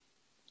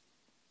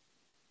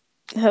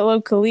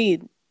Hello,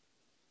 Khalid.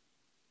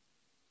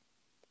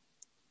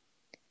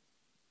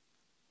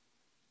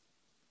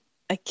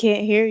 I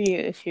can't hear you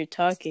if you're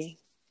talking.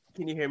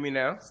 Can you hear me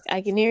now?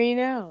 I can hear you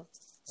now.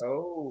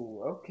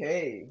 Oh,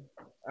 okay.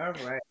 All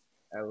right.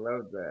 I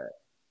love that.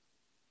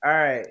 All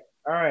right.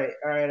 All right.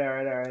 All right. All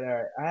right. All right. All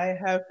right. I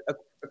have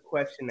a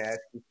question to ask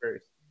you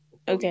first before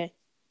we Okay.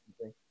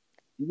 do.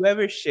 You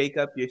ever shake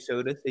up your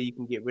soda so you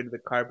can get rid of the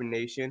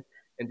carbonation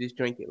and just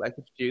drink it like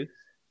it's juice?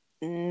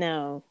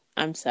 No,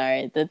 I'm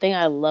sorry. The thing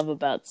I love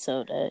about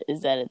soda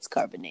is that it's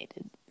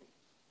carbonated.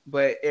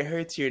 But it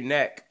hurts your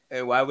neck.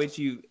 And why would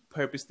you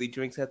purposely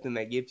drink something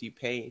that gives you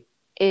pain?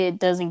 It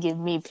doesn't give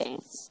me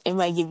pain. It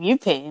might give you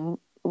pain,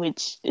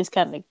 which is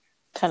kind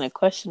of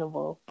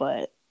questionable,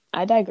 but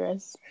I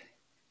digress.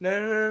 No,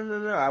 no, no,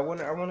 no, no. I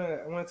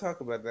wanna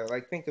talk about that.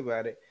 Like, think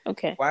about it.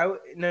 Okay. Why? No,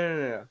 no,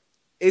 no, no.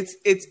 It's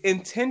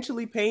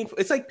intentionally painful.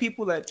 It's like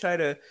people that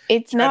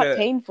It's try not to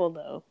painful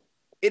though.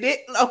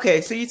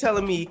 okay, so you're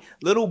telling me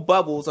little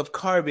bubbles of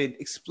carbon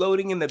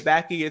exploding in the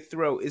back of your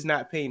throat is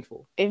not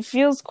painful? It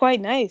feels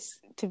quite nice,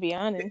 to be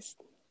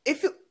honest.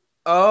 If you,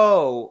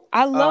 oh,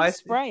 I oh, love I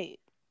see. Sprite.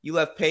 You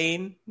love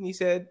pain. You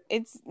said,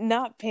 It's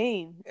not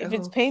pain. If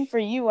it's oh, pain for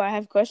you, I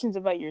have questions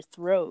about your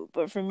throat,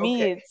 but for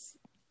me okay,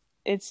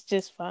 it's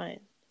just fine.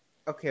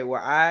 okay.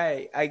 Well,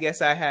 I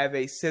guess I have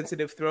a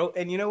sensitive throat,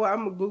 and you know what?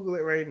 I'm gonna Google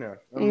it right now.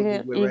 I'm You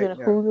gonna gonna Google it you right gonna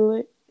now. Google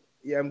it?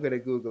 Yeah, I'm gonna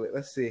Google it.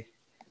 Let's see.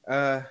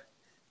 Uh,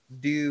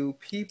 do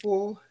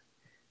people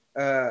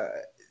uh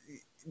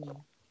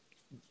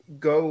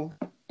go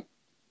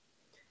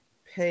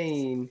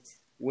pain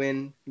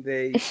when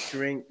they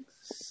drink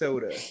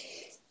soda?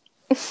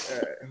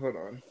 Hold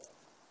on.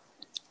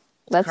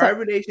 That's a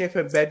Carbonation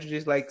from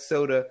beverages like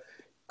soda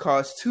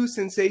cause two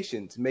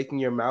sensations, making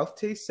your mouth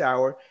taste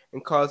sour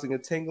and causing a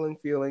tingling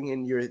feeling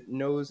in your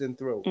nose and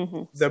throat.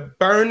 mm-hmm. The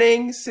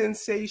burning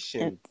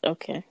sensation. It's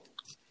okay.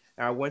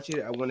 I want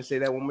to say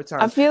that one more I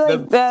time. feel like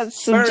The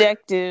that's burn.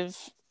 subjective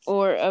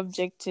or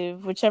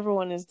objective, whichever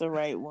one is the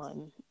right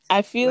one.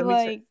 I feel Let me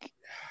say.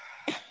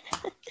 like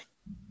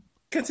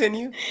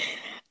Continue.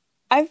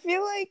 I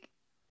feel like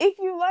if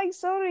you like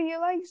soda, you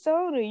like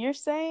soda. You're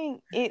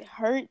saying it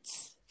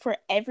hurts for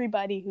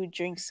everybody who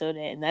drinks soda,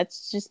 and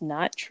that's just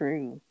not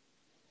true.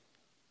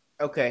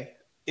 Okay.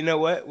 You know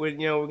what? What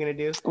we're gonna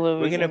do? What are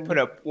We're we gonna gonna put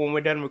do? a when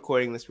we're done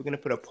recording this, we're gonna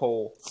put a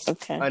poll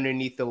Okay.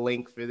 underneath the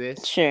link for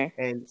this. Sure.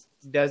 And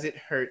does it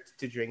hurt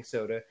to drink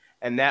soda?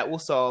 And that will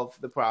solve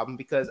the problem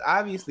because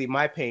obviously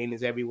my pain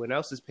is everyone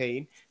else's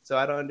pain. So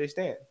I don't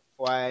understand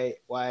why.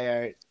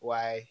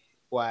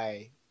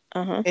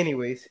 Uh-huh.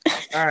 Anyways,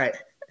 all right.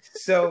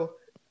 So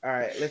all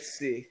right, let's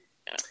see.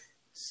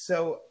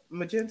 So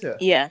Magenta,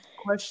 Yeah.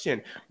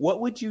 question: what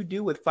would you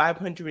do with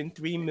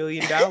 $503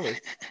 million?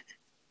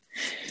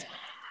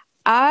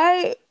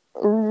 I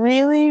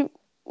really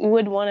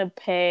would want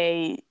to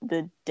pay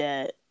the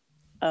debt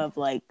of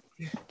like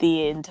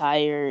the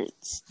entire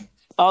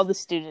all the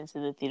students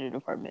in the theater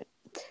department.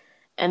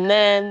 And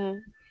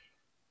then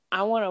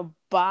I want to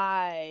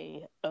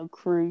buy a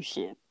cruise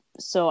ship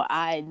so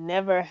I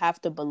never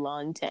have to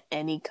belong to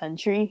any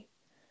country.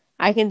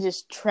 I can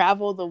just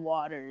travel the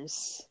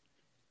waters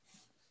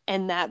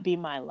and that be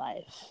my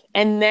life.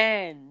 And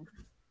then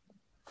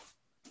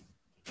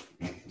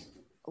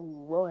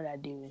what would I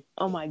do?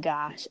 Oh my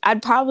gosh.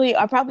 I'd probably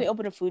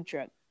open a food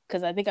truck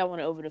because I think I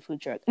want to open a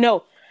food truck.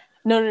 No.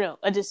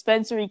 A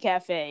dispensary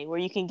cafe where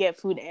you can get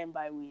food and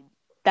buy weed.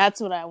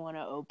 That's what I want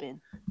to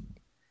open.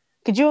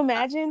 Could you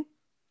imagine?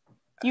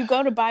 You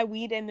go to buy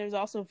weed and there's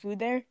also food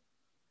there.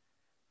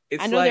 I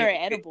It's know there are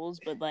like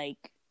edibles, but like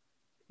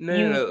no, no,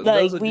 you no. Those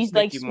like will we just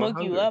like make you more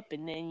smoke you hungry. up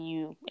and then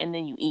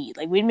you eat.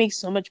 Like we'd make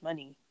so much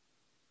money.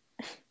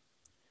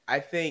 I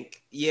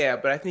think, yeah,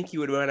 but I think you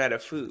would run out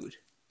of food.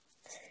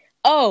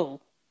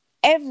 Oh,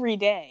 every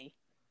day.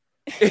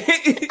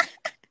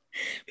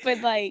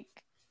 But like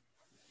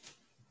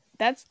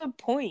that's the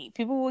point.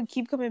 People would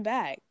keep coming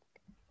back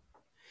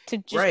to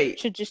just Right.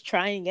 to just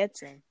try and get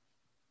some.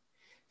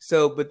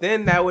 So, but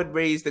then that would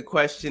raise the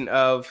question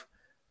of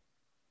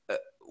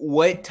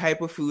what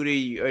type of food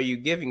are you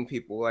giving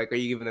people? Like, are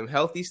you giving them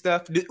healthy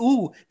stuff?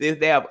 Ooh, they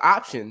have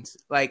options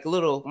like a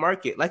little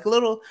market, like a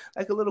little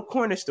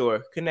corner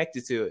store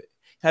connected to it.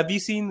 Have you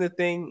seen the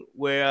thing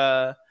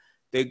where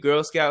the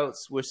Girl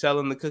Scouts were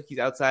selling the cookies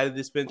outside of the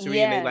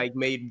dispensary and they Yeah. like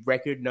made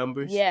record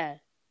numbers? Yeah.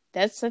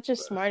 That's such a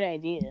smart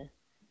idea.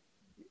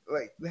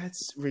 Like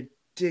that's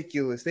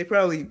ridiculous. They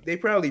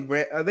definitely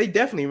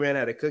ran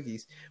out of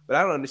cookies, but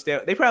I don't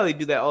understand. They probably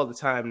do that all the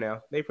time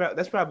now.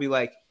 That's probably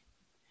like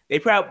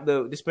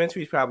the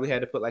dispensaries probably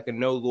had to put like a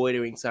no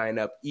loitering sign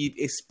up,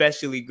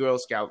 especially Girl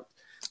Scout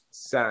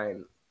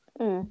sign.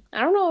 I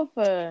don't know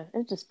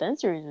if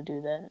dispensaries would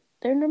do that.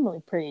 They're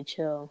normally pretty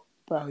chill,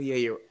 Oh but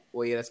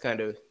yeah, that's kind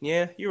of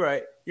yeah. You're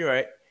right. You're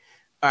right.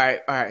 All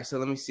right. So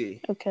let me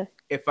see. okay.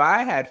 If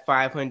I had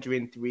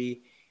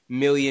 $503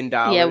 million,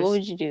 Yeah, what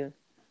would you do?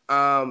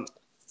 um,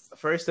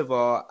 first of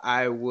all,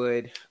 I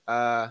would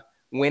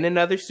win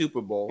another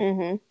Super Bowl.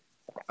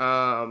 Mm-hmm.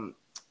 Um,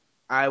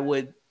 I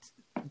would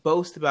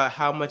boast about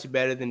how much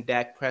better than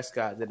Dak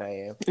Prescott that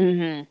I am.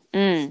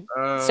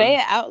 Say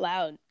it out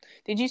loud.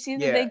 Did you see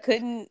that Yeah.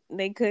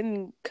 they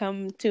couldn't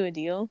come to a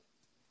deal?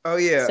 Oh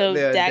yeah, So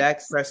the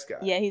Dak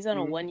Prescott. yeah, he's on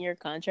a Mhm. 1-year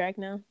contract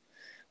now.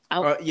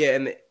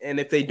 Yeah, and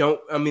if they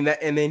don't, I mean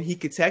that, and then he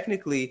could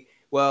technically.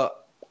 Well,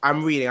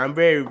 I'm reading. I'm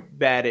very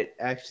bad at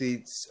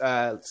actually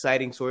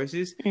citing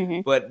sources,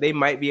 but they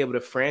might be able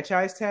to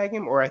franchise tag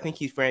him, or I think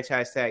he's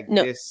franchise tagged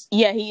No, this.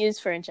 yeah, he is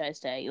franchise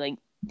tag. Like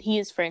he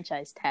is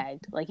franchise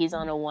tagged. Like he's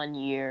on a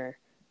 1-year,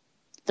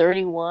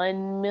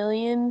 $31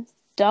 million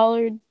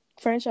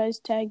franchise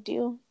tag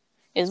deal,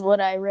 is what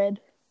I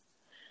read.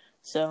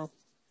 So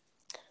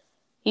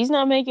he's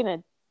not making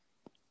a.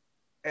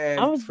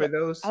 And for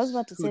those I was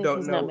about to who say don't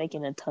he's not know,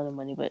 making a ton of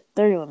money, but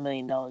 $31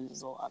 million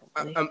is a lot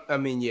of money. I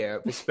mean, yeah,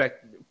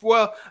 respect.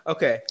 Well,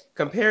 okay,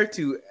 compared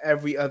to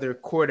every other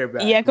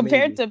quarterback, Yeah,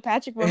 compared maybe. to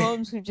Patrick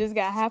Mahomes, who just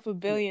got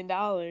 $500 million.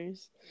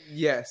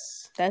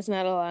 Yes, That's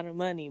not a lot of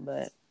money,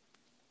 but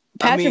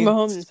I Patrick mean,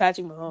 Mahomes is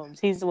Patrick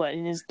Mahomes. He's what,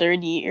 in his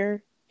 3rd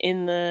year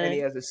in and he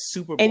the has a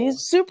Super and Bowl, he's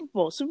Super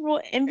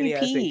Bowl and he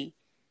has a MVP.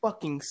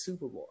 fucking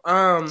Super Bowl.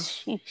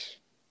 Sheesh.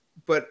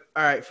 But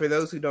all right, for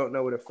those who don't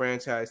know what a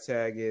franchise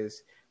tag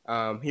is,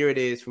 here it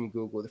is from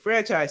Google. The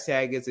franchise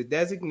tag is a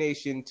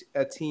designation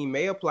a team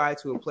may apply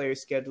to a player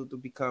scheduled to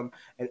become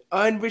an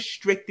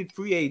unrestricted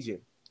free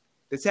agent.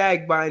 The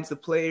tag binds the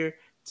player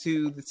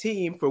to the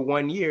team for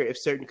 1 year if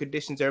certain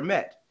conditions are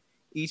met.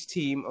 Each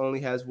team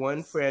only has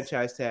one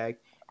franchise tag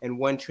and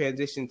one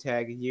transition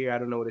tag a year. I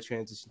don't know what a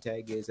transition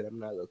tag is, and I'm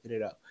not looking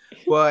it up.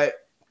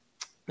 But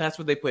that's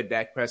what they put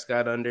Dak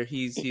Prescott under.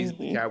 He's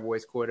the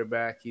Cowboys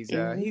quarterback. He's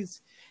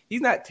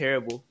not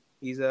terrible.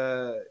 He's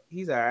all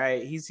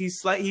right.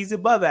 He's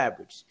above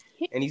average,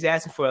 and he's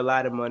asking for a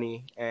lot of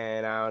money.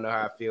 And I don't know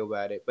how I feel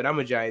about it. But I'm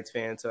a Giants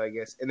fan, so I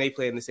guess. And they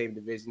play in the same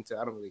division, so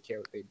I don't really care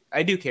what they do.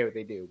 I do care what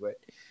they do, but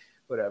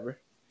whatever.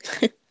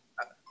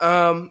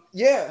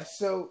 Yeah.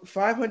 So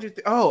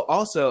 500. Oh,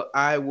 also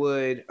I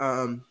would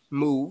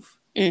move.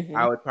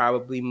 I would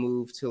probably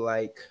move to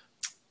like.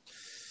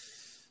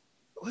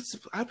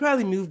 I'd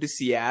probably move to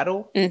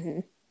Seattle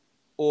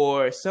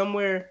or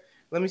somewhere.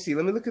 Let me see.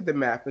 Let me look at the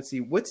map and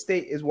see what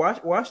state is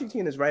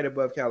Washington is right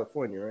above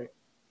California, right?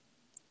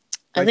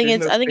 Like,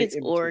 I think it's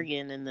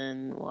Oregon and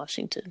then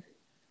Washington.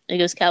 It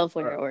goes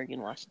California,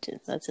 Oregon, Washington.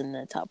 That's in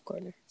the top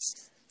corner.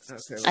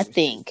 Okay, I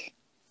think. See.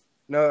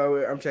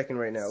 No, I'm checking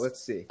right now.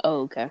 Let's see.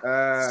 Oh, okay.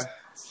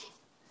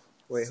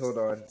 Wait, hold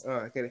on. Oh,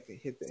 I gotta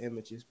hit the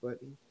images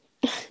button.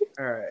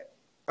 All right.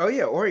 Oh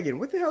yeah, Oregon.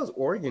 What the hell is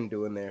Oregon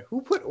doing there?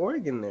 Who put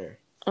Oregon there?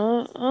 I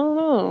don't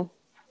know.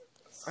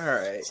 All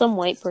right. Some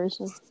white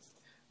person.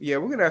 Yeah,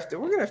 we're gonna have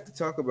to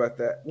talk about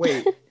that.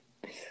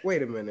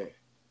 Wait a minute.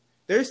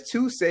 There's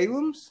 2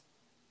 Salems?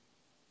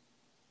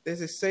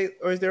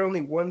 Or is there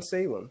only one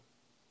Salem?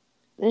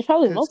 There's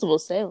probably multiple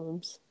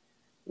Salems.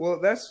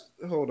 Well,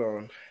 hold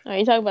on. Are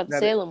you talking about the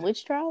Salem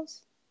witch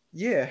trials?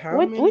 Yeah.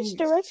 Which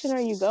direction are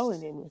you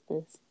going in with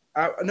this?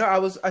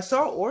 I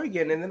saw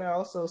Oregon, and then I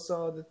also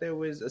saw that there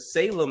was a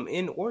Salem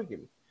in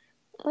Oregon.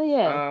 Oh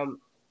yeah.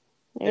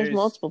 There's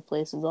multiple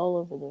places all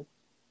over there.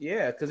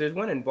 Yeah, because there's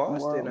one in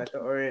Boston, I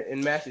thought, or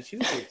in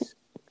Massachusetts.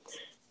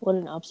 What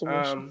an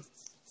observation.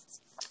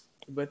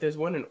 But there's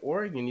one in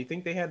Oregon. You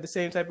think they had the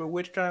same type of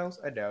witch trials?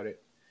 I doubt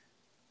it.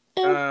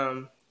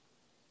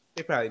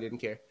 They probably didn't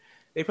care.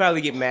 They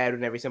probably get mad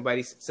whenever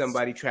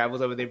somebody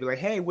travels over there. Be like,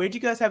 "Hey, where'd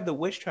you guys have the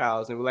witch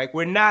trials?" And we're like,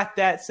 "We're not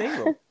that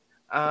single."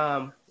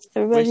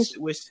 Everybody's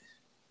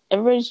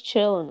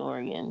chill in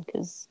Oregon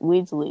because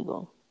weed's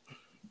legal.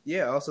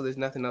 Yeah. Also, there's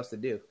nothing else to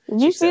do.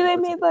 Did you see they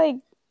made like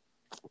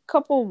a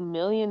couple $1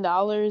 million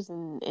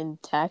in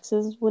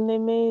taxes when they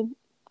made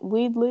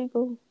weed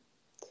legal?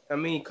 I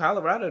mean,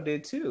 Colorado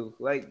did too.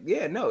 Like,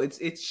 yeah, no,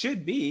 it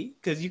should be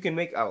because you can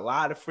make a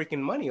lot of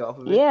freaking money off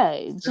of it.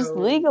 Yeah, just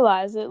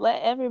legalize it.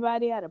 Let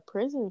everybody out of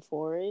prison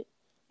for it,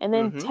 and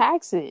then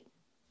tax it.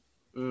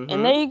 And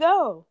there you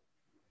go.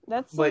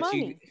 That's the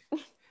money.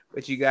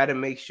 But you got to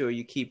make sure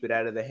you keep it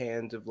out of the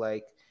hands of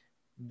like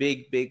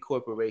big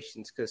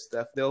corporations because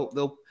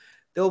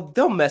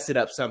they'll mess it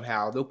up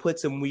somehow. They'll put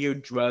some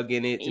weird drug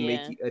in it to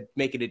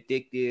make it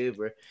addictive,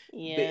 or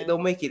they'll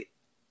make it.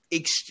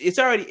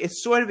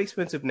 It's sort of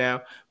expensive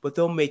now, but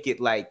they'll make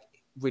it like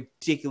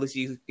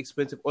ridiculously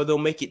expensive, or they'll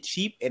make it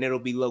cheap and it'll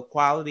be low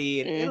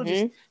quality, and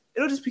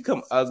it'll just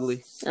become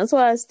ugly. That's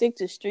why I stick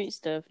to street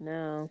stuff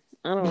now.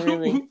 I don't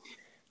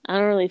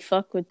really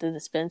fuck with the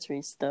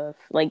dispensary stuff,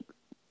 like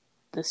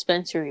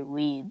dispensary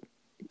weed,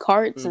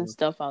 carts and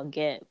stuff. I'll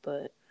get,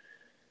 but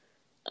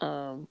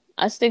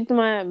I stick to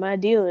my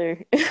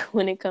dealer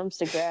when it comes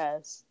to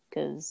grass,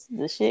 because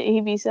the shit he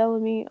be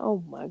selling me,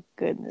 oh my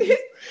goodness.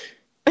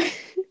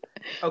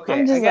 Okay,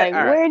 I'm just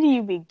where do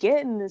you be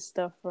getting this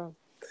stuff from?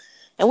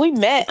 And we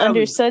met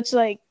under such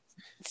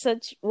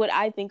what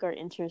I think are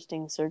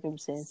interesting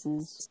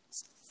circumstances.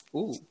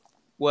 Ooh.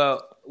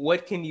 Well,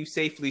 what can you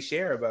safely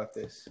share about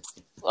this?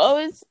 Oh,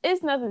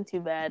 it's nothing too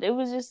bad. It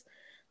was just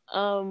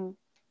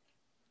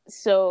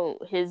so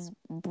his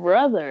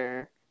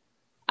brother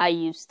I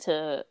used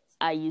to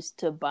I used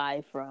to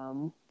buy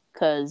from,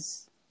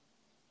 because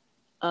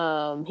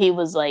he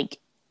was like,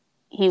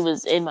 he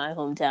was in my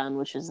hometown,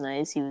 which was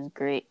nice. He was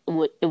great.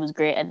 It was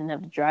great. I didn't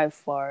have to drive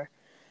far.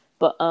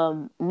 But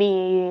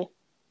me,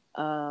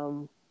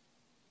 Ayodele,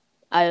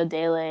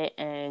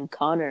 and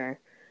Connor.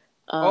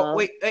 Oh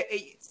wait,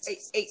 hey,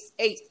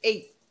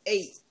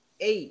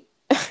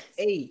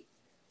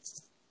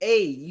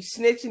 hey, you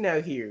snitching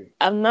out here.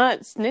 I'm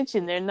not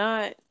snitching. They're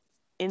not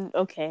in.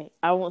 Okay,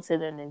 I won't say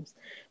their names.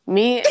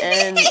 Me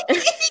and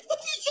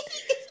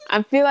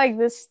I feel like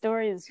this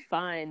story is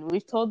fine.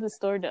 We've told this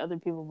story to other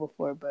people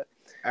before, but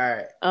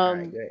all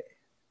right, good.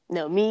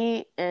 no,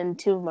 me and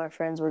two of my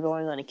friends were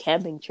going on a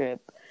camping trip,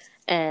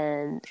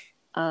 and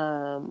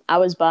I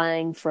was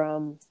buying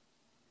from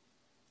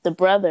the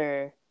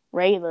brother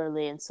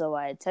regularly, and so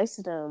I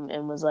texted him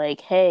and was like,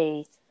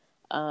 "Hey,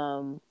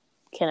 can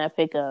I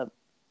pick up?"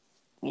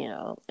 You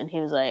know, and he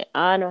was like,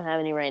 "I don't have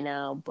any right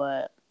now,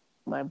 but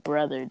my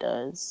brother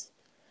does."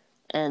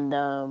 And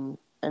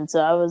so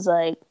I was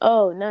like,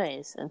 "Oh,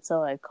 nice." And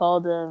so I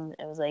called him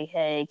and was like,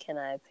 "Hey, can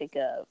I pick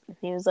up?" And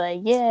he was like,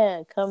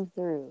 "Yeah, come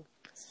through."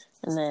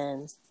 And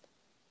then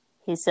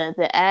he sent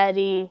the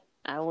Addy.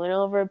 I went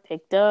over,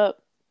 picked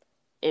up.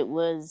 It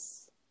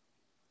was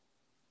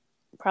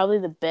probably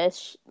the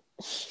best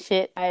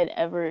shit I had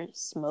ever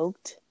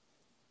smoked,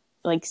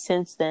 like,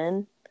 since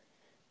then.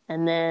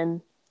 And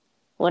then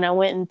when I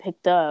went and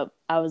picked up,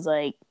 I was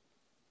like,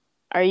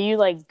 "Are you,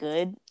 like,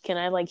 good? Can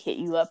I, like, hit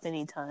you up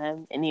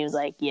anytime?" And he was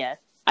like, "Yeah,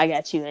 I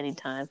got you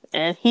anytime."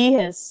 And he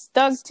has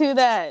stuck to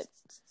that.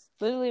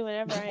 Literally,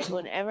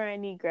 whenever I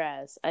need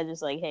grass, I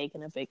just like, "Hey,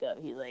 can I pick up?"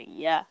 He's like,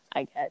 "Yeah,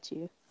 I got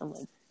you." I'm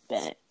like,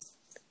 "Bet."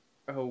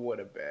 Oh, what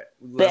a bet!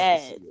 We love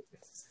Bet. to see it.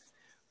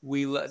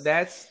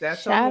 That's on the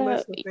Shout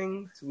list out. of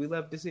things we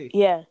love to see.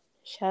 Yeah.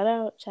 Shout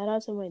out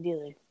to my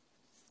dealer.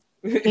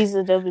 He's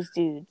the dopest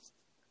dude.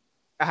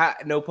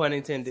 No pun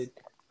intended.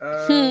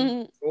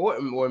 It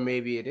Or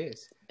maybe it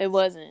is.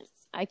 wasn't.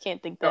 I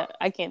can't think Oh,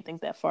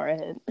 that far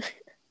ahead.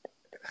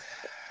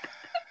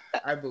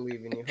 I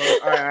believe in you.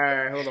 All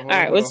right. Hold on. All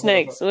right, what's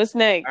next? What's All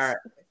next? right.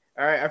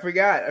 All right. I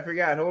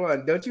forgot. Hold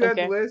on. Don't you have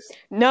the Okay. list?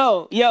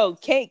 No, yo,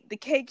 the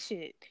cake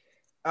shit.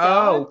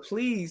 Dog, Oh,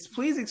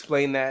 please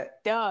explain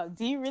that. dog,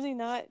 do you really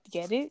not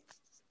get it?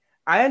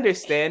 I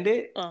understand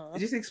it. Uh-huh.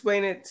 Just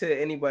explain it to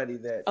anybody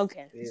that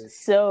Okay. is.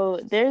 So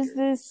there's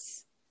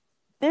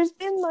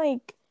been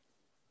like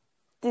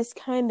this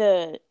kind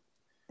of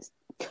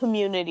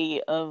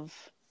community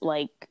of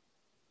like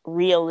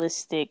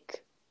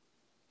realistic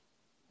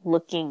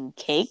looking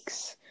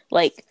cakes.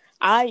 Like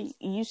I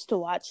used to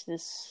watch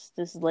this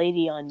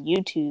lady on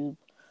YouTube.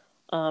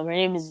 Her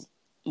name is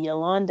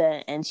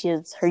Yolanda, and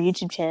her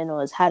YouTube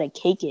channel is How to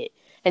Cake It,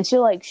 and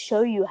she'll like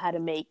show you how to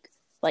make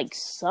like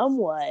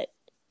somewhat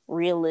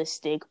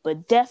realistic,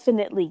 but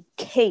definitely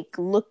cake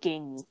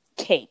looking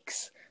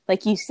cakes.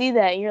 Like you see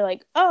that, and you're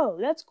like, "Oh,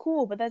 that's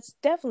cool," but that's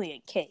definitely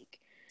a cake.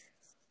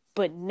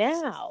 But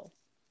now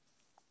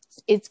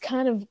it's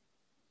kind of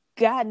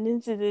gotten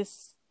into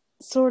this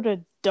sort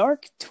of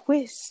dark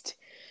twist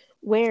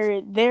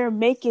where they're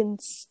making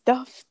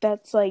stuff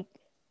that's like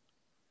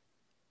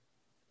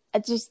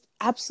it just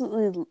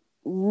absolutely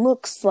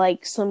looks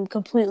like some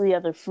completely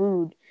other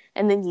food,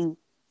 and then you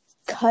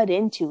cut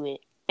into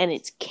it and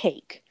it's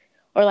cake.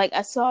 Or like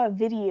I saw a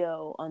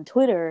video on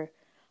Twitter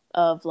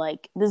of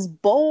like this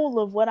bowl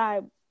of what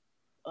I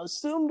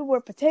assumed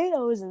were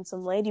potatoes, and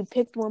some lady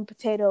picked one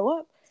potato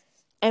up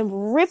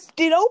and ripped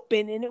it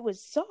open, and it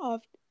was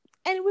soft,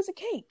 and it was a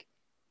cake.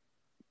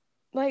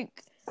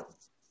 Like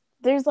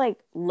there's like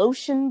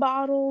lotion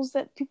bottles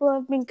that people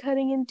have been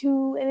cutting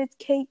into, and it's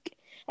cake.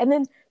 And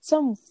then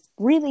some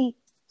really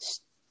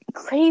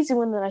crazy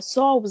one that I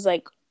saw was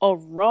like a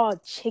raw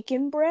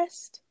chicken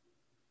breast.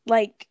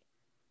 Like,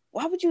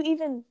 why would you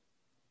even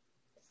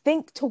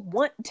think to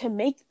want to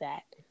make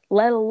that,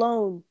 let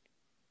alone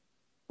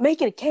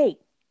make it a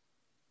cake?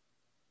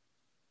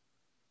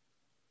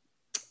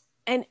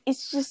 And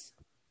it's just,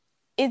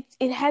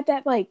 it had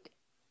that like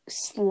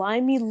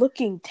slimy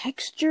looking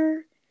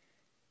texture,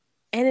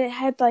 and it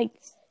had like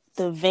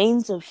the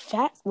veins of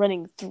fat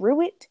running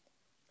through it,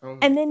 Oh my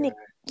and then God.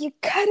 you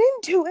cut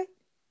into it,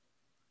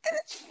 and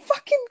it's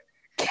fucking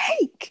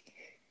cake.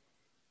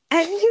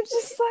 And you're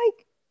just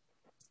like,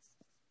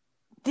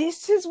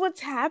 this is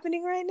what's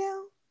happening right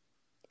now?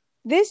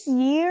 This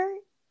year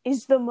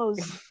is the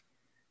most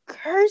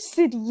cursed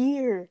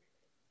year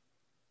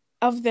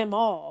of them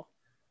all.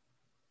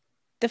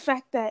 The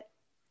fact that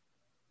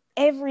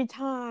every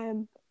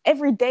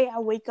day I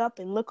wake up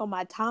and look on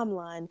my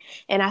timeline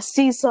and I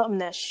see something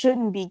that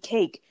shouldn't be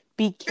cake.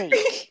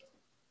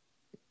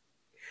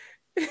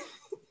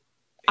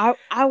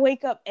 I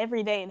wake up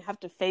every day and have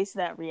to face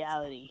that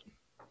reality.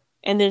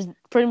 And there's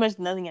pretty much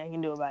nothing I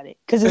can do about it.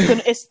 Because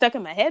it's stuck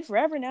in my head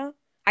forever now.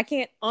 I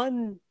can't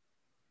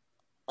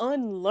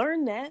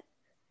unlearn that.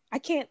 I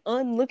can't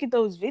unlook at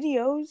those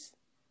videos.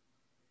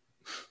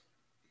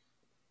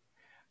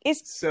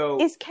 It's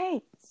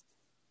cake.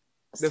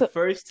 The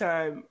first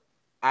time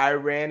I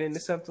ran into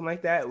something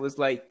like that was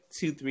like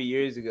 2-3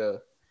 years ago.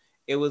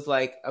 it was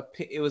like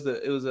it was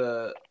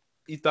a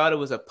you thought it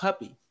was a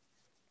puppy,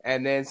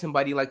 and then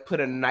somebody like put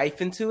a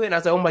knife into it, and I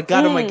was like, oh my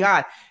Mm,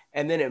 god,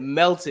 and then it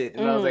melted,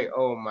 and I was like, mm,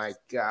 oh my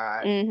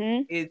god,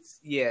 mm-hmm, it's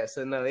yeah.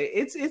 So no,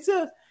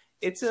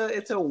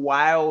 it's a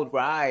wild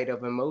ride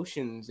of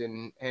emotions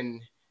and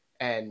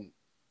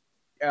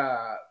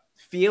uh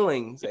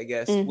feelings, I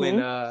guess,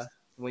 mm-hmm.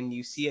 when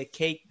you see a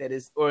cake that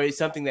is or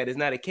something that is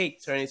not a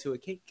cake turn into a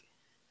cake.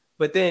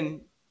 But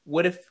then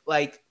what if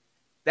like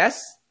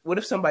that's what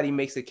if somebody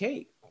makes a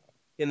cake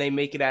and they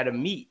make it out of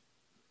meat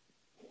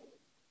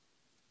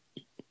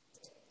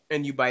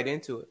and you bite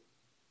into it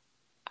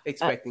I,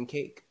 expecting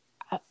cake?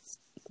 I,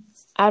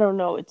 I don't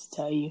know what to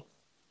tell you.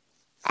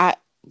 I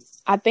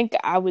I think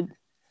I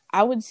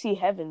would see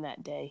heaven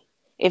that day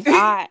if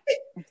I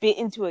bit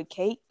into a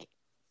cake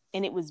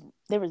and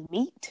there was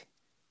meat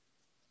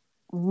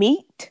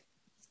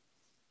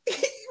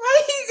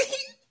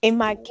in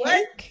my What?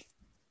 cake.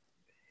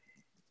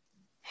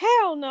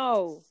 Hell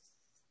no!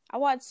 I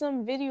watched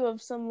some video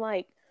of some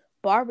like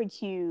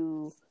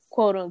barbecue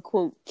quote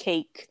unquote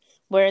cake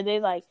where they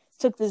like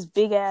took this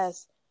big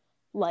ass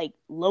like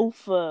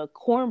loaf of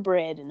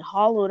cornbread and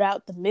hollowed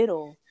out the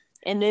middle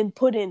and then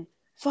put in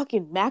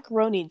fucking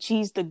macaroni and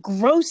cheese, the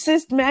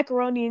grossest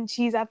macaroni and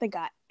cheese I think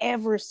I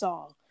ever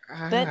saw.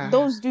 Ah,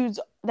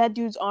 That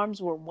dude's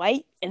arms were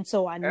white, and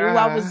so I knew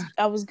ah.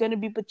 I was gonna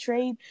be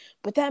betrayed.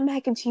 But that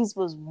mac and cheese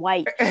was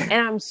white, and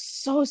I'm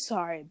so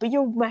sorry, but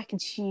your mac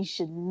and cheese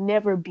should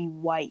never be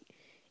white.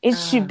 It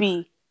should Ah.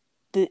 be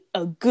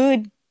a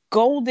good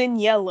golden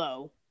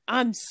yellow.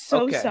 I'm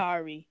so Okay.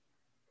 sorry.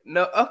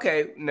 No,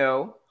 okay,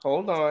 no.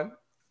 Hold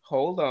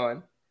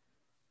on.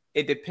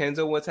 It depends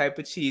on what type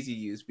of cheese you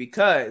use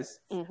because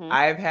Mm-hmm.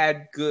 I've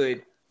had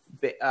good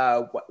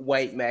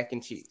white mac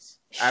and cheese.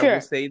 I will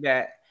Sure. say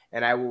that,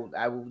 and I will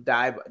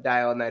die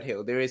on that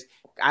hill.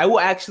 I will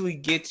actually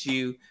get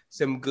you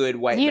some good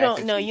white You mac don't.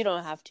 and No, cheese. you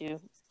don't have to.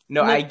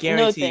 No, No, I no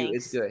guarantee you,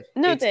 it's thanks. good.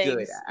 No It's good.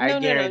 thanks. I No.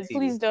 guarantee you.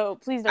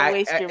 Please don't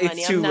waste your It's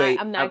money. too late.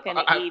 I'm not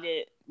gonna eat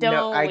it. No,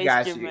 Don't I waste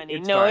got your you. money.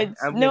 It's fine.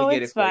 I'm gonna No, get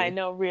it it's for you. fine.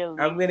 No, I'm really.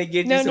 gonna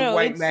get you No, some no,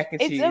 white mac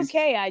and it's cheese.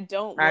 okay. I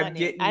don't I'm want it.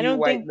 getting you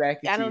white mac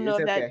and I don't cheese. know It's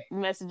if that okay.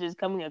 message is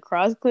coming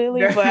across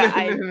clearly, No, but no,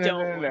 I no, no, don't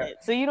no, want no. it.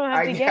 So you don't have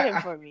I to get it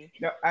got, for me.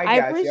 no, I I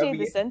got you. appreciate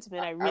the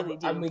sentiment, I really I'm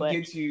do, gonna but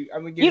get you.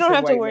 I'm gonna get you you don't some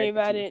have to white worry mac and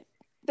about cheese. it.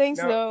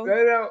 Thanks No, though. no,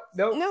 no,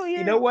 no. No,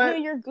 You know what?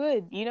 you're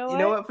good. You know You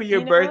know what? what? For your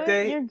You know what?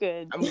 birthday, You're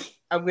good.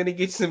 I'm gonna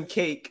get some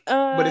cake,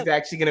 but Uh it's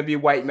actually gonna be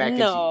white mac and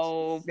cheese.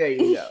 no. There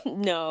you go.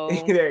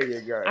 No. There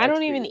you go. I That's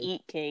don't for even you.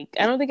 eat cake.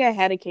 I don't think I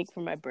had a cake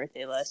for my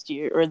birthday last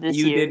year or this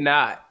You did year.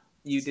 not.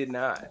 You did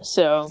not.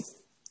 So,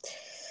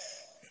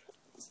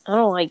 I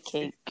don't like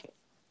cake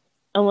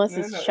unless No,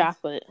 it's no.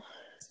 chocolate.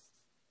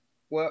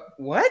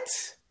 What?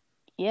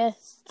 Yeah,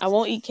 I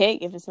won't eat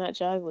cake if it's not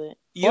chocolate.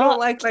 You don't Well,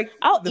 like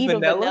I'll the eat a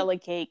vanilla? vanilla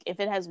cake if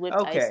it has whipped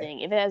Okay.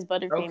 icing. If it has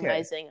buttercream Okay.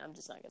 icing, I'm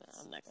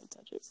not gonna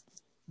touch it.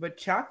 But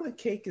chocolate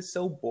cake is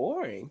so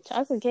boring.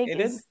 Chocolate cake It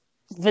is is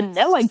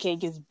vanilla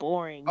cake is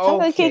boring.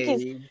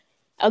 okay.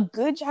 A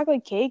good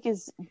chocolate cake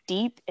is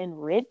deep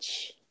and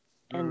rich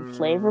and Mm,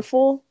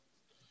 flavorful.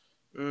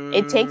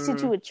 It takes you mm,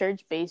 to a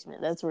church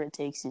basement. That's where it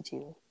takes you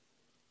to.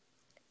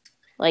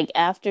 Like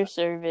after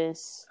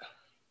service,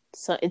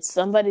 so it's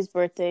somebody's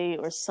birthday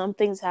or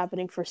something's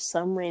happening for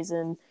some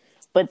reason,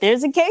 but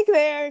there's a cake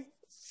there,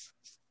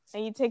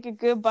 and you take a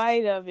good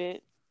bite of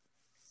it,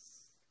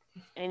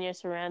 and you're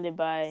surrounded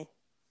by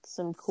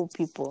some cool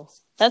people.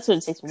 That's what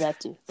it takes me back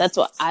to. That's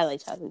what I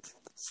like chocolate.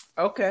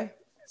 okay.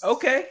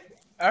 Okay.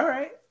 All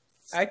right.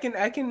 I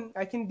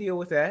can deal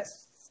with that.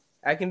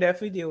 I can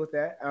definitely deal with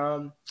that.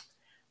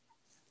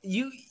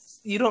 You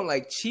you don't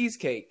like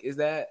cheesecake, is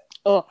that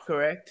Oh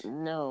correct?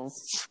 no,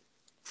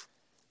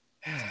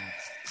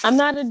 I'm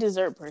not a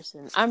dessert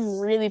person. I'm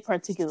really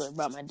particular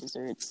about my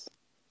desserts.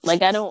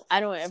 Like I don't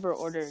ever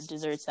order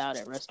desserts out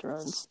at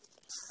restaurants.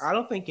 I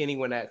don't think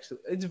anyone actually.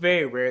 It's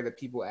very rare that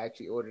people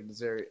actually order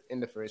dessert in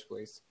the first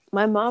place.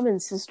 My mom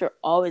and sister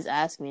always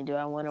ask me, "Do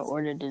I want to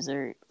order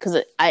dessert?"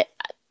 Because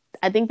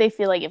I think they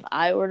feel like if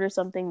I order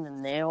something,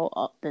 then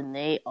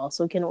they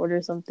also can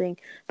order something.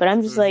 But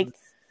I'm just Hmm. like,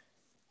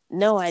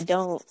 no, I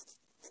don't.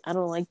 I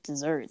don't like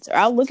desserts. Or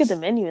I'll look at the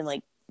menu and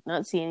like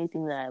not see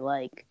anything that I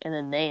like, and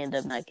then they end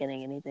up not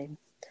getting anything.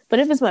 But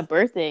if it's my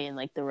birthday and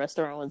like the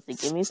restaurant wants to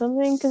give me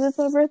something because it's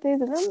my birthday,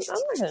 then I'm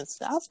not gonna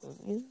stop them.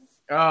 You know?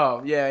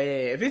 Oh yeah.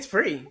 If it's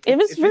free, If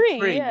it's if it's free,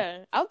 free,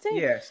 yeah, I'll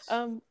take. yes.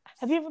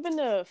 Have you ever been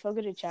to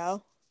Fogo de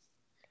Chao?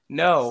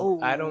 No,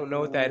 I don't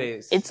know what that Oh,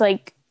 is.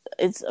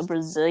 it's a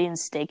Brazilian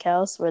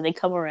steakhouse where they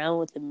come around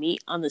with the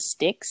meat on the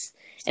sticks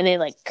and they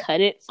like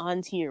cut it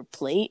onto your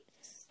plate.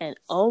 And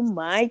oh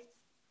my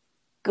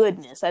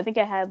goodness, I think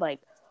I had like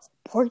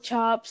pork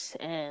chops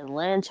and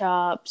lamb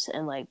chops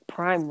and like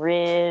prime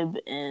rib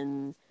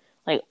and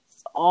like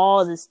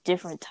all this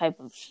different type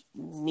of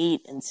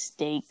meat and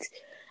steaks.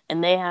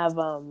 And they have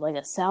like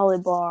a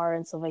salad bar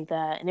and stuff like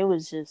that. And it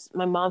was just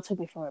my mom took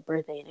me for my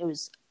birthday and it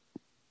was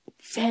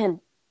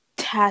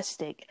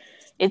fantastic.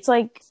 It's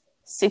like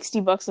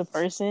 $60 a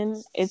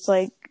person. It's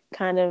like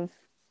kind of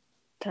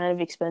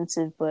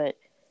expensive, but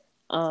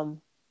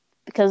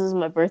Because it was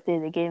my birthday,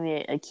 they gave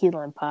me a key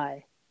lime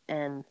pie,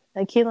 and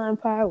that key lime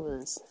pie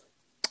was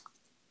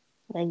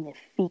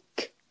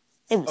magnifique.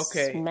 It was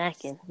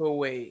smacking. But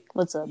wait,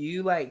 what's up?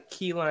 You like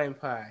key lime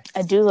pie?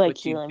 I do like but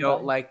key lime pie. You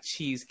don't like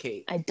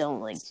cheesecake. I don't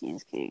like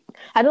cheesecake.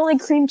 I don't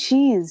like cream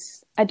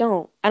cheese. I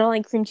don't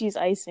like cream cheese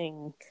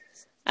icing.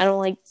 I don't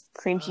like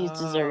cream cheese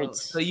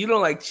desserts. So you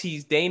don't like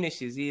cheese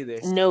danishes either?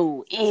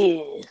 No,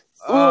 ew.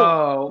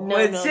 Oh, no.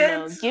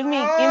 Give me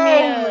like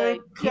a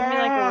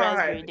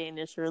raspberry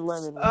Danish or a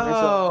lemon one or something.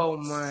 Oh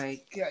my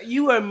god,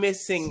 you are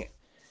missing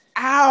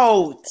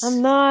out.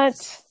 I'm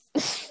not,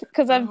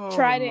 because I've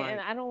tried it and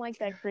I don't like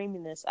that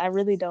creaminess. I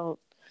really don't.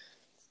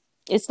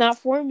 It's not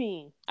for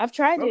me. I've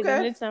tried it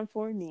and it's not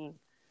for me.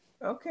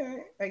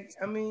 Okay, I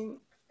mean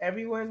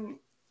everyone.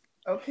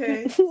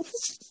 Okay,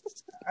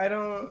 I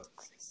don't.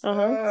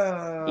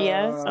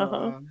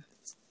 Yeah.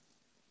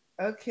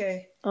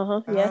 Okay.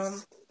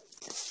 Yes.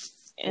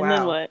 And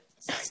then what?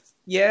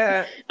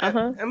 Yeah. I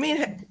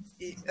mean.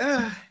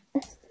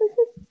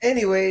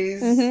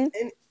 Anyways.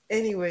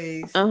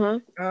 Anyways.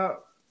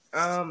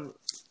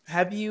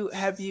 Have you?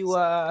 Has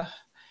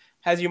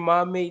your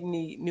mom made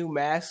any new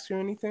masks or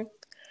anything?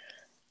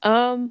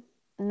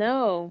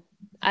 No.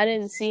 I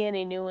didn't see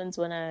any new ones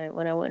when I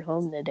went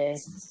home today.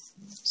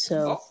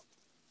 So.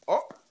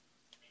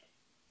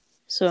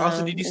 So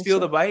also, did you steal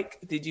the bike?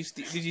 Did you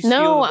steal the bike?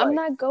 No, I'm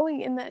not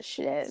going in that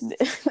shed.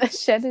 That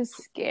shed is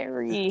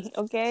scary.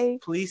 Okay.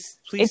 Please.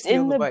 It's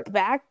in the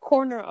back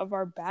corner of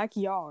our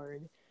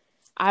backyard.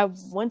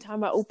 One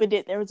time I opened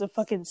it, there was a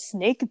fucking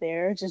snake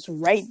there, just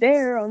right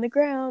there on the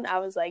ground. I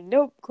was like,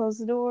 nope, close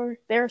the door.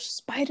 There are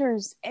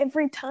spiders.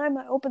 Every time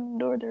I open the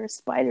door, there are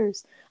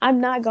spiders.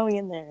 I'm not going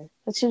in there.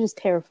 That shit is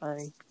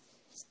terrifying.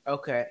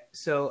 Okay,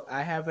 so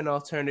I have an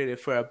alternative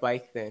for a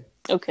bike then.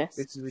 Okay.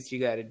 This is what you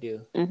got to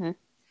do.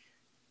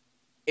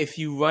 If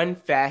you run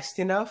fast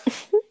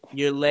enough,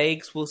 your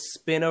legs will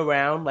spin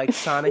around like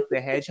Sonic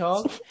the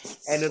Hedgehog,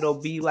 and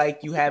it'll be like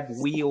you have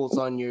wheels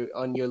on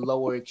your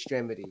lower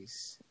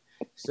extremities.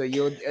 So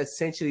you'll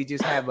essentially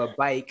just have a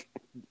bike,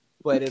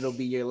 but it'll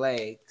be your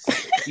legs.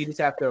 You just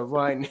have to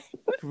run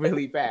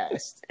really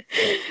fast.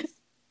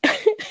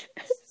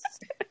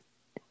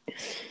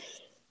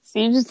 So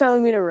you're just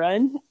telling me to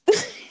run?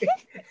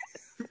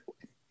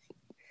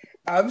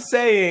 I'm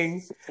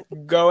saying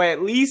go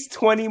at least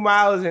 20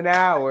 miles an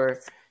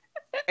hour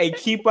and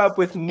keep up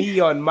with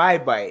me on my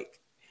bike,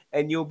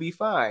 and you'll be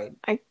fine.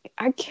 I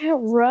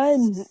can't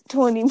run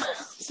 20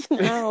 miles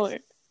an hour.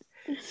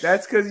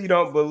 That's because you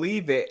don't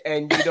believe it,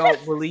 and you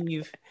don't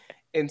believe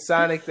in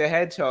Sonic the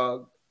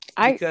Hedgehog.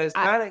 Because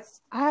I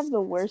have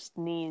the worst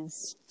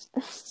knees.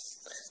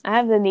 I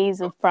have the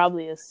knees of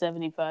probably a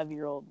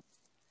 75-year-old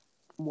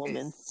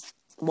woman,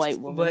 white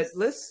woman.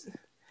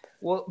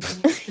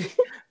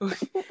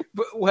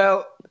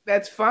 Well,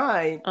 that's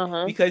fine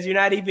because you're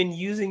not even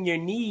using your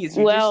knees.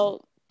 You're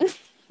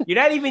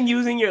not even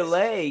using your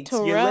legs.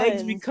 Your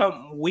legs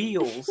become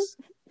wheels.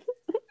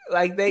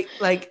 I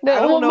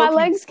don't know. My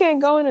legs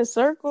can't go in a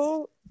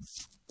circle.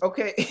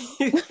 Okay,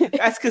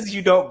 that's because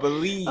you don't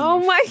believe. Oh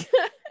my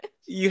god!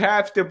 You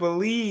have to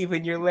believe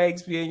in your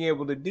legs being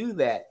able to do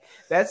that.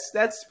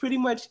 That's pretty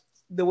much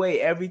the way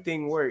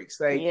everything works.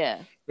 Like, yeah.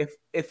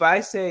 If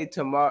I say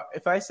tomorrow,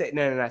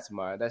 no, not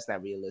tomorrow. That's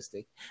not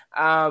realistic.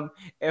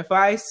 If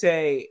I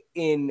say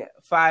in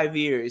 5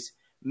 years,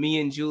 me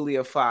and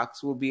Julia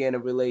Fox will be in a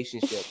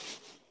relationship.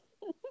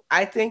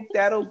 I think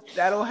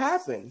that'll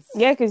happen.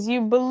 Yeah, because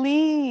you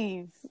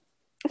believe.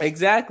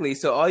 Exactly.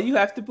 So all you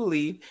have to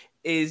believe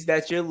is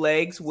that your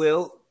legs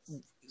will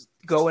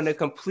go in a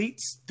complete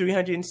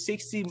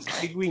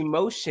 360-degree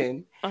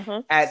motion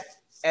at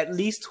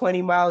least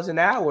 20 miles an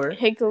hour.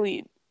 Hey,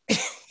 Khalid.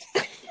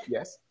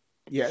 Yes.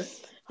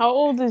 How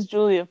old is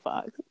Julia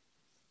Fox?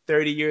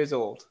 30 years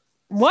old.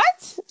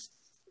 What?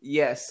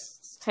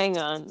 Yes. Hang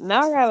on.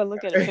 Now I gotta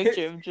look at a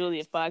picture of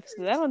Julia Fox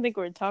because I don't think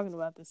we're talking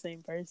about the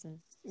same person.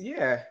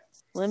 Yeah.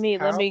 Let me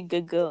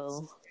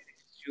Google.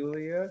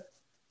 Julia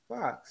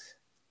Fox.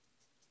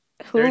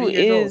 Who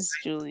is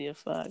Julia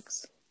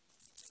Fox?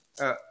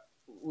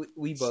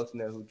 We both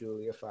know who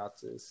Julia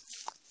Fox is.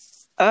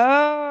 She's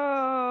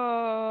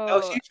from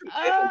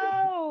Italy.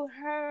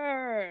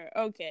 Her.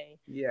 Okay.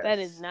 Yes. That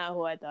is not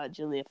who I thought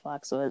Julia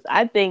Fox was.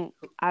 I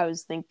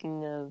was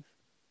thinking of...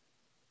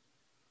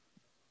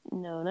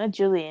 No, not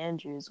Julie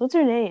Andrews. What's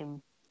her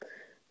name?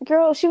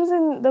 Girl, she was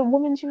in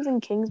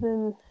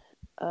Kingsman.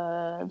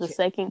 The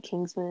second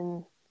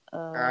Kingsman.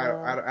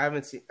 I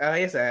haven't seen...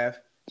 yes, I have.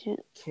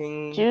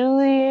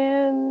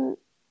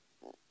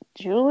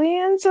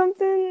 Julianne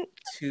something?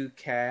 To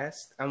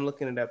cast. I'm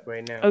looking it up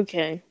right now.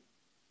 Okay.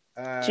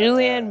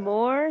 Julianne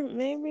Moore?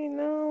 Maybe?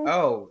 No?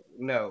 Oh,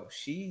 no.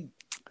 She...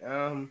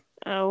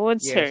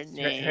 what's her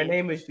name? Her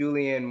name is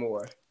Julianne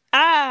Moore.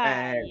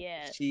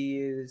 Yeah. She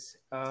is...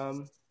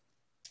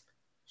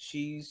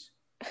 she's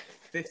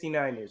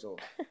 59 years old.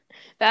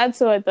 That's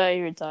who I thought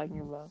you were talking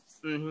about.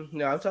 Mm-hmm.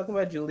 No, I'm talking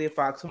about Julia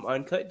Fox from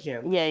Uncut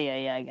Gems.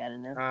 Yeah, I gotta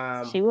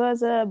know. She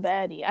was a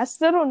baddie. I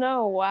still don't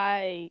know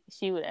why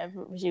she would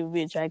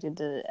be attracted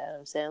to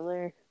Adam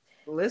Sandler.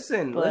 But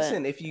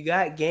Listen. If you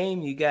got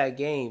game, you got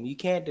game. You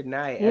can't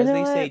deny it. you As know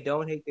they say, what?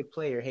 don't hate the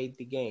player, hate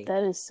the game.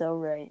 That is so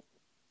right.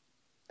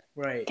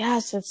 Right.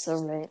 Gosh, that's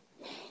so right.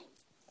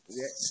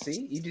 Yeah.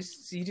 See, you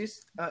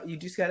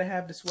just gotta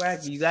have the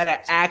swag. You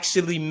gotta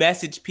actually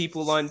message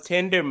people on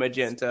Tinder,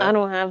 Magenta. I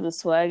don't have the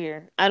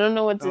swagger. I don't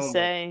know what to Oh my!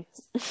 say.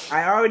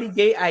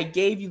 I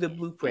gave you the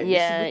blueprint.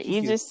 Yeah,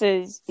 This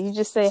is what you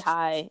just say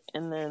hi,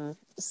 and then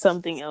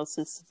something else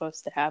is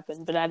supposed to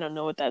happen, but I don't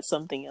know what that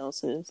something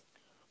else is.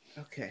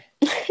 Okay.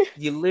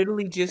 You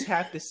literally just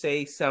have to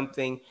say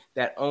something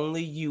that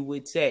only you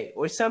would say,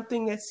 or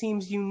something that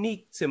seems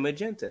unique to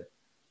Magenta.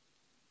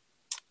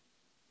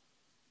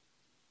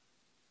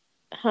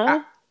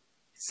 Huh?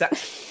 So,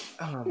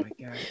 oh my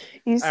god!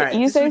 You All right,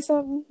 you say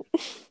something?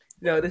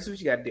 no, this is what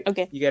you gotta do.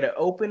 Okay. You gotta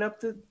open up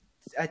the.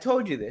 I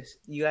told you this.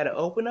 You gotta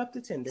open up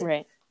the Tinder.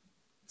 Right.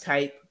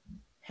 Type,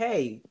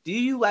 hey, do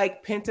you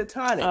like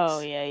pentatonics?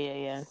 Oh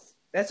yeah.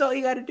 That's all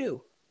you gotta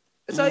do.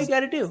 That's all you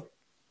gotta do.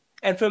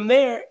 And from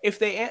there, if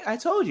they, I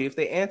told you, if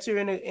they answer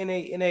in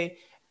a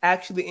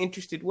actually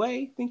interested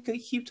way, then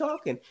keep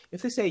talking.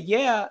 If they say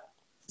yeah,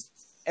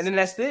 and then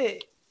that's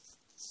it,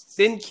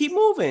 then keep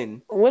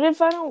moving. What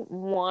if I don't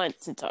want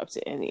to talk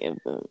to any of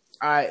them?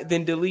 All right,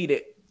 then delete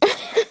it.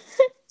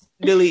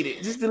 Delete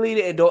it. Just delete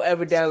it and don't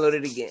ever download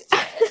it again.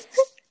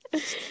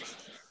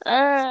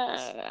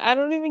 I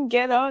don't even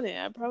get on it.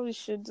 I probably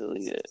should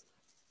delete it.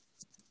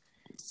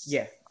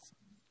 Yeah.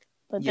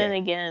 But then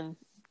again,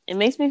 it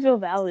makes me feel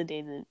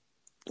validated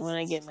when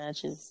I get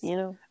matches, you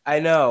know? I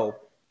know.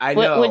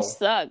 Which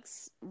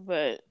sucks,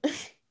 but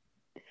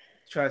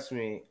trust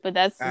me. But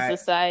that's the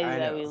society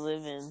that we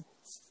live in.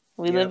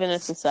 We live in a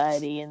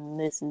society, and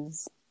this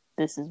is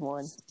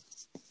one.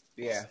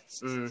 Yeah.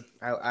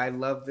 I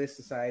love this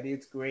society.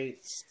 It's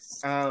great.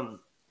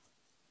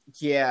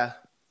 Yeah.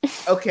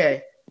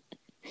 Okay.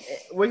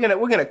 We're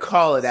gonna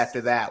call it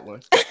after that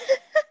one.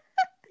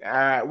 All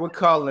right, we're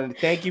calling it.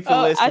 Thank you for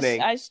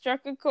listening. I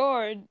struck a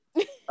chord.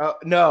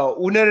 No.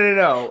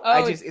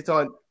 Oh,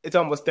 it's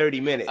almost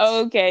 30 minutes.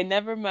 Oh, okay,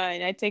 never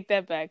mind. I take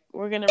that back.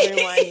 We're gonna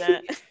rewind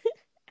that.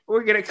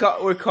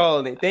 We're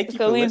calling it. Thank you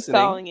for listening.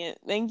 Calling it.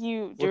 Thank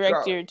you,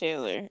 Director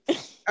Taylor.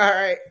 All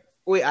right.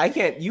 Wait, I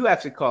can't. You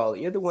have to call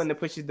it. You're the one that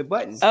pushes the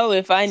button. Oh,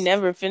 if I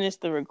never finish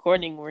the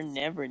recording, we're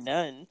never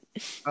done.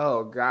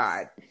 Oh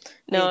God.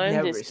 No,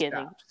 I'm just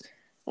kidding.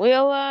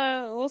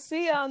 We'll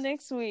see y'all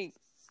next week.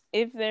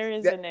 If there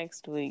is a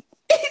next week.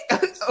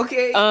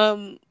 Okay.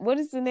 What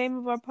is the name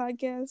of our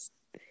podcast?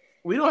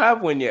 We don't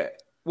have one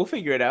yet. We'll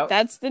figure it out.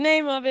 That's the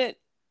name of it.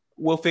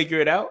 We'll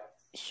figure it out.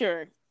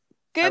 Sure. I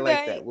Good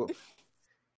like night. that.